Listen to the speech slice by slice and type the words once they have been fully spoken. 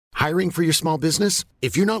Hiring for your small business?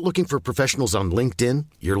 If you're not looking for professionals on LinkedIn,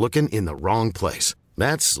 you're looking in the wrong place.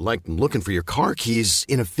 That's like looking for your car keys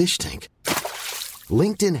in a fish tank.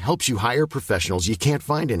 LinkedIn helps you hire professionals you can't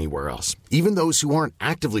find anywhere else, even those who aren't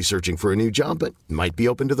actively searching for a new job but might be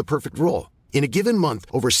open to the perfect role. In a given month,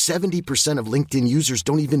 over 70% of LinkedIn users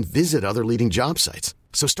don't even visit other leading job sites.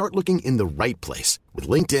 So start looking in the right place. With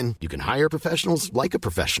LinkedIn, you can hire professionals like a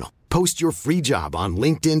professional. Post your free job on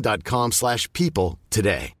linkedin.com/people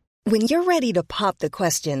today. When you're ready to pop the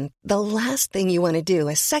question, the last thing you want to do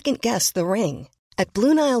is second-guess the ring. At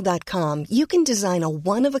BlueNile.com, you can design a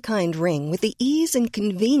one-of-a-kind ring with the ease and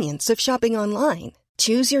convenience of shopping online.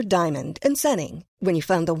 Choose your diamond and setting. When you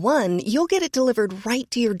find the one, you'll get it delivered right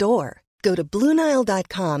to your door. Go to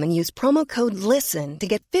BlueNile.com and use promo code LISTEN to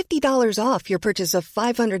get $50 off your purchase of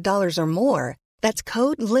 $500 or more. That's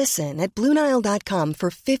code LISTEN at BlueNile.com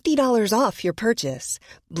for $50 off your purchase.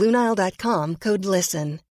 BlueNile.com, code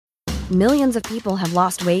LISTEN. Millions of people have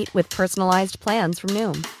lost weight with personalized plans from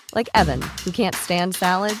Noom. Like Evan, who can't stand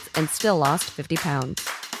salads and still lost 50 pounds.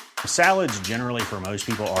 Salads generally for most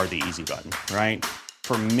people are the easy button, right?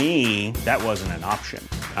 For me, that wasn't an option.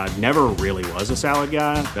 I never really was a salad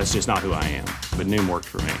guy. That's just not who I am. But Noom worked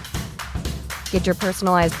for me. Get your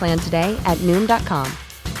personalized plan today at Noom.com.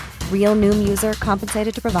 Real Noom user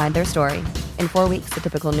compensated to provide their story. In 4 weeks, the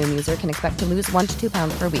typical Noom user can expect to lose 1 to 2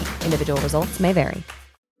 pounds per week. Individual results may vary.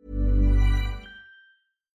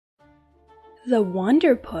 The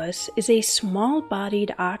Wunderpus is a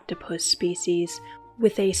small-bodied octopus species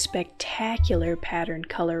with a spectacular pattern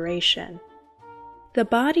coloration. The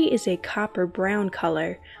body is a copper-brown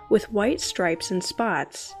color with white stripes and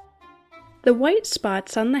spots. The white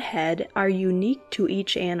spots on the head are unique to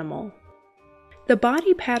each animal. The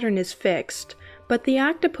body pattern is fixed, but the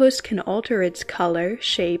octopus can alter its color,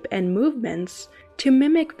 shape, and movements to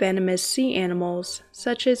mimic venomous sea animals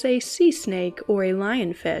such as a sea snake or a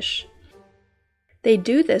lionfish. They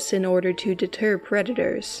do this in order to deter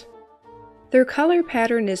predators. Their color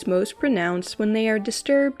pattern is most pronounced when they are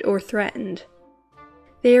disturbed or threatened.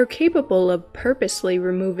 They are capable of purposely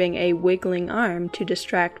removing a wiggling arm to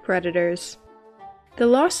distract predators. The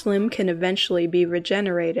lost limb can eventually be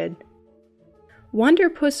regenerated.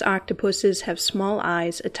 Wunderpus octopuses have small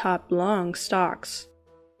eyes atop long stalks.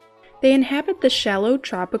 They inhabit the shallow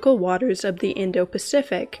tropical waters of the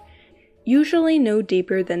Indo-Pacific, usually no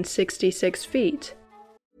deeper than 66 feet.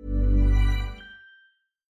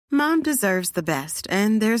 Mom deserves the best,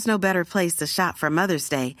 and there's no better place to shop for Mother's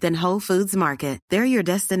Day than Whole Foods Market. They're your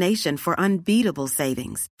destination for unbeatable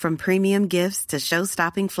savings, from premium gifts to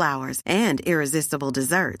show-stopping flowers and irresistible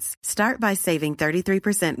desserts. Start by saving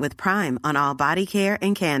 33% with Prime on all body care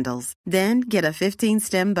and candles. Then get a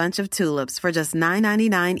 15-stem bunch of tulips for just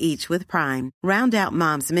 $9.99 each with Prime. Round out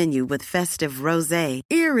Mom's menu with festive rosé,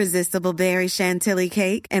 irresistible berry chantilly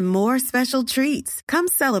cake, and more special treats. Come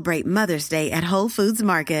celebrate Mother's Day at Whole Foods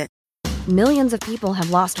Market. Millions of people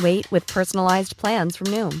have lost weight with personalized plans from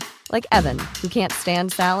Noom. Like Evan, who can't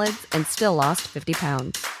stand salads and still lost 50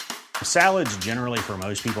 pounds. Salads generally for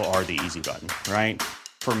most people are the easy button, right?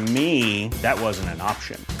 For me, that wasn't an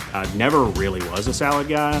option. I never really was a salad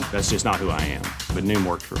guy. That's just not who I am. But Noom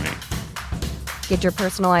worked for me. Get your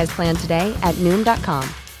personalized plan today at Noom.com.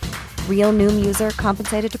 Real Noom user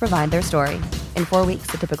compensated to provide their story. In 4 weeks,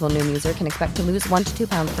 the typical Noom user can expect to lose 1 to 2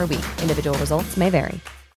 pounds per week. Individual results may vary.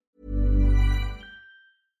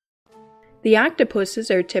 The octopuses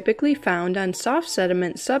are typically found on soft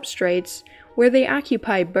sediment substrates where they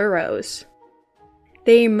occupy burrows.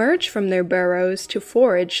 They emerge from their burrows to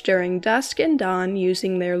forage during dusk and dawn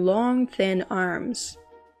using their long, thin arms.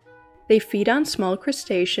 They feed on small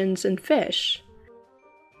crustaceans and fish.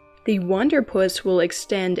 The Wunderpus will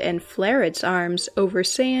extend and flare its arms over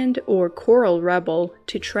sand or coral rubble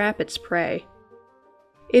to trap its prey.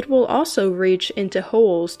 It will also reach into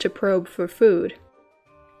holes to probe for food.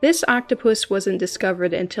 This octopus wasn't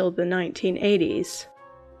discovered until the 1980s.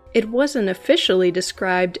 It wasn't officially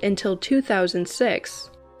described until 2006.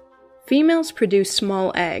 Females produce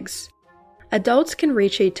small eggs. Adults can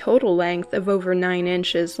reach a total length of over 9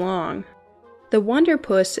 inches long. The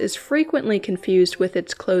Wunderpus is frequently confused with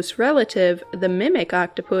its close relative, the mimic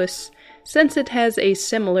octopus, since it has a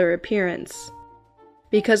similar appearance.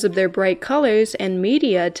 Because of their bright colors and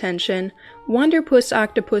media attention, Wunderpus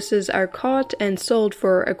octopuses are caught and sold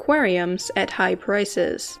for aquariums at high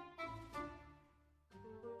prices.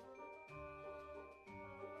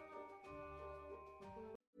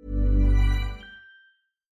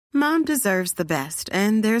 Mom deserves the best,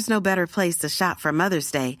 and there's no better place to shop for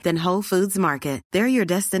Mother's Day than Whole Foods Market. They're your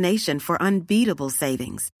destination for unbeatable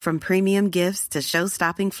savings, from premium gifts to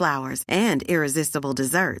show-stopping flowers and irresistible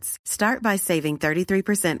desserts. Start by saving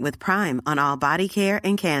 33% with Prime on all body care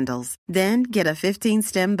and candles. Then get a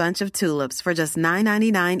 15-stem bunch of tulips for just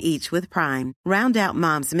 $9.99 each with Prime. Round out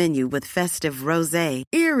Mom's menu with festive rosé,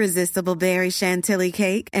 irresistible berry chantilly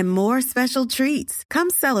cake, and more special treats.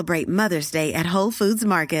 Come celebrate Mother's Day at Whole Foods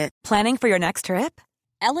Market. Planning for your next trip?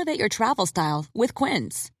 Elevate your travel style with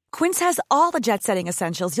Quince. Quince has all the jet-setting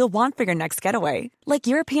essentials you'll want for your next getaway, like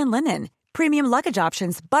European linen, premium luggage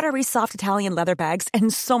options, buttery soft Italian leather bags,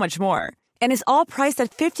 and so much more. And is all priced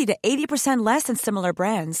at 50 to 80% less than similar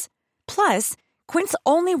brands. Plus, Quince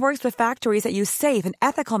only works with factories that use safe and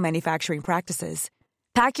ethical manufacturing practices.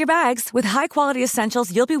 Pack your bags with high-quality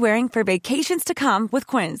essentials you'll be wearing for vacations to come with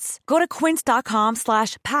Quince. Go to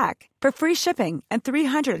quince.com/pack for free shipping and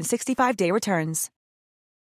 365-day returns.